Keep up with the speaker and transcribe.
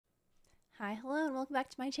Hi, hello, and welcome back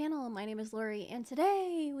to my channel. My name is Lorie, and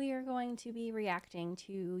today we are going to be reacting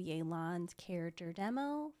to Yelan's character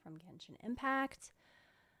demo from Genshin Impact.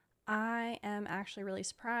 I am actually really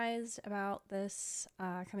surprised about this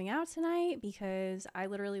coming out tonight because I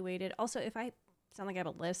literally waited. Also, if I sound like I have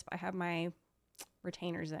a lisp, I have my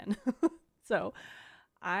retainers in. So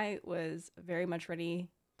I was very much ready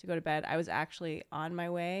to go to bed. I was actually on my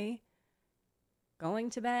way, going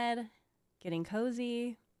to bed, getting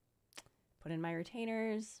cozy, put in my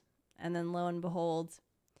retainers, and then lo and behold,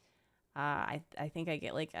 I think I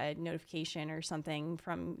get like a notification or something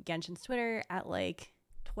from Genshin's Twitter at like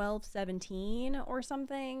 12:17 or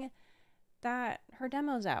something that her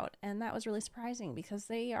demo's out. And that was really surprising because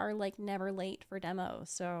they are like never late for demos.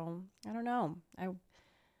 So I don't know. I'm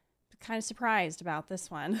kind of surprised about this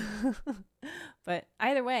one. But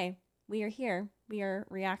either way, we are here. We are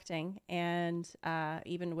reacting, and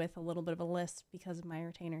even with a little bit of a lisp because of my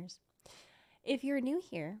retainers. If you're new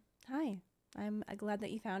here, hi. I'm glad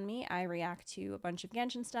that you found me. I react to a bunch of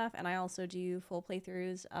Genshin stuff, and I also do full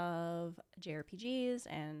playthroughs of JRPGs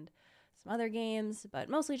and some other games,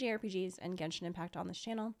 but mostly JRPGs and Genshin Impact on this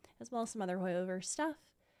channel, as well as some other Hoyover stuff.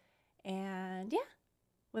 And yeah,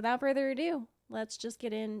 without further ado, let's just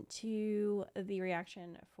get into the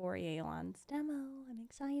reaction for Yelan's demo. I'm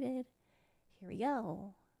excited. Here we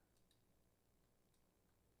go.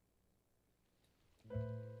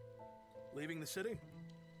 Leaving the city?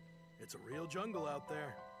 It's a real jungle out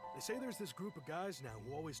there. They say there's this group of guys now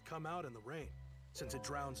who always come out in the rain, since it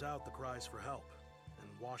drowns out the cries for help and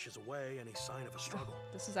washes away any sign of a struggle.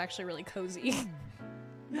 This is actually really cozy.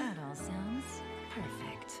 That all sounds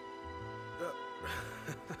perfect.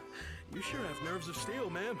 You sure have nerves of steel,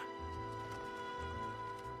 ma'am.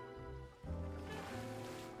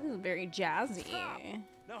 This is very jazzy. Stop!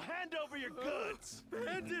 Now hand over your goods!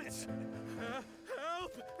 Bandits! Help!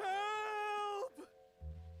 Help!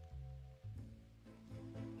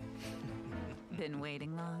 Been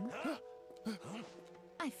waiting long?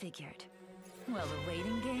 I figured. Well, the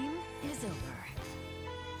waiting game is over.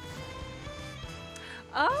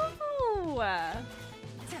 Oh!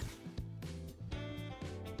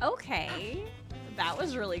 Okay. That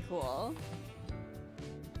was really cool.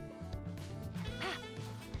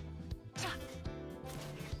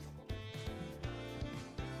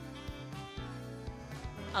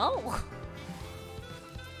 Oh!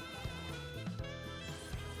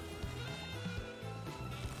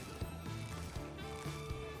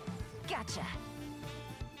 Gotcha.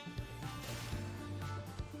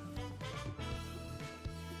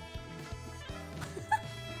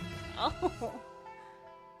 Oh!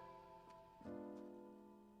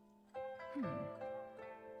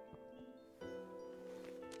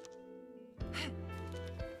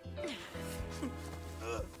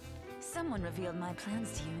 Someone revealed my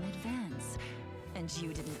plans to you in advance, and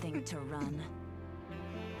you didn't think to run.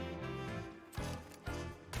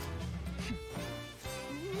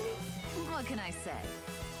 What can I say?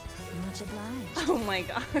 Much obliged. Oh my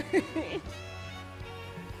god.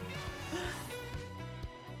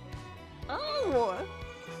 Oh!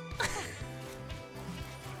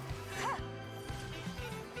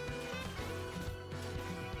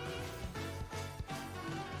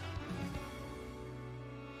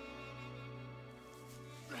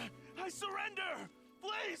 I surrender!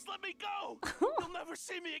 Please, let me go! You'll never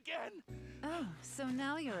see me again! Oh, so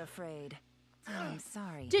now you're afraid. Oh, I'm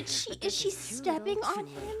sorry. Is she stepping little on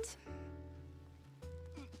too him? late.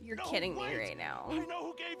 You're No, kidding me wait! right now. I know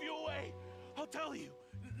who gave you away! I'll tell you!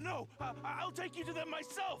 No, I'll take you to them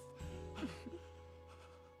myself!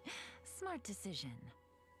 Smart decision.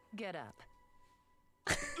 Get up.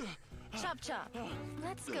 Chop chop.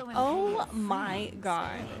 Let's go and Oh pay my friends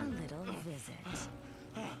god. a little visit.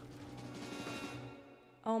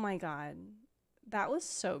 Oh my god. That was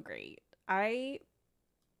so great.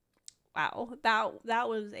 Wow. That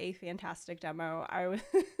was a fantastic demo.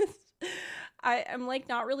 I'm like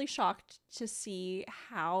not really shocked to see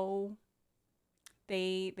how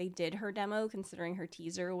they did her demo, considering her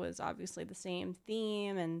teaser was obviously the same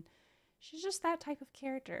theme, and she's just that type of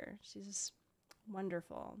character. She's just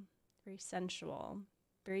wonderful, very sensual,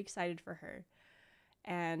 very excited for her.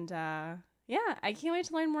 And yeah, I can't wait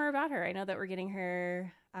to learn more about her. I know that we're getting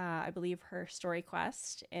her, I believe, her story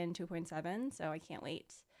quest in 2.7, so I can't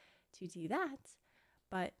wait to do that.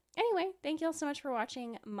 But anyway, thank you all so much for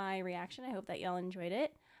watching my reaction. I hope that y'all enjoyed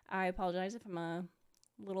it. I apologize if I'm a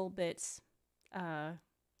little bit,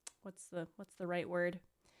 what's the right word?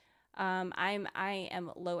 I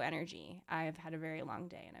am low energy. I've had a very long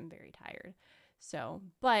day and I'm very tired. So,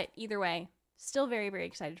 but either way, still very, very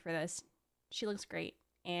excited for this. She looks great.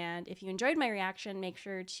 And if you enjoyed my reaction, make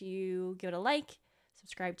sure to give it a like,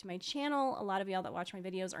 subscribe to my channel. A lot of y'all that watch my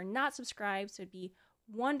videos are not subscribed, so it'd be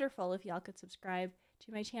wonderful if y'all could subscribe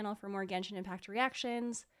to my channel for more Genshin Impact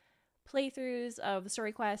reactions, playthroughs of the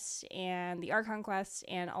story quests and the Archon quests,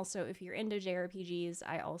 and also if you're into JRPGs,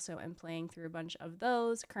 I also am playing through a bunch of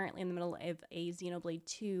those, currently in the middle of a Xenoblade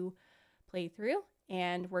 2 playthrough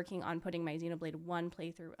and working on putting my Xenoblade 1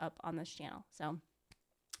 playthrough up on this channel. So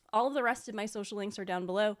all of the rest of my social links are down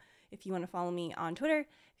below if you want to follow me on Twitter,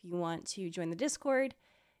 if you want to join the Discord,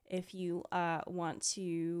 if you want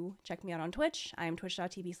to check me out on Twitch. I am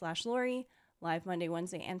twitch.tv/Lorie, live Monday,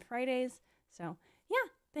 Wednesday, and Fridays. So yeah,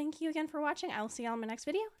 thank you again for watching. I will see y'all in my next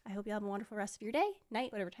video. I hope you have a wonderful rest of your day,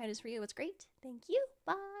 night, whatever time it is for you. It's great. Thank you.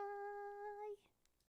 Bye.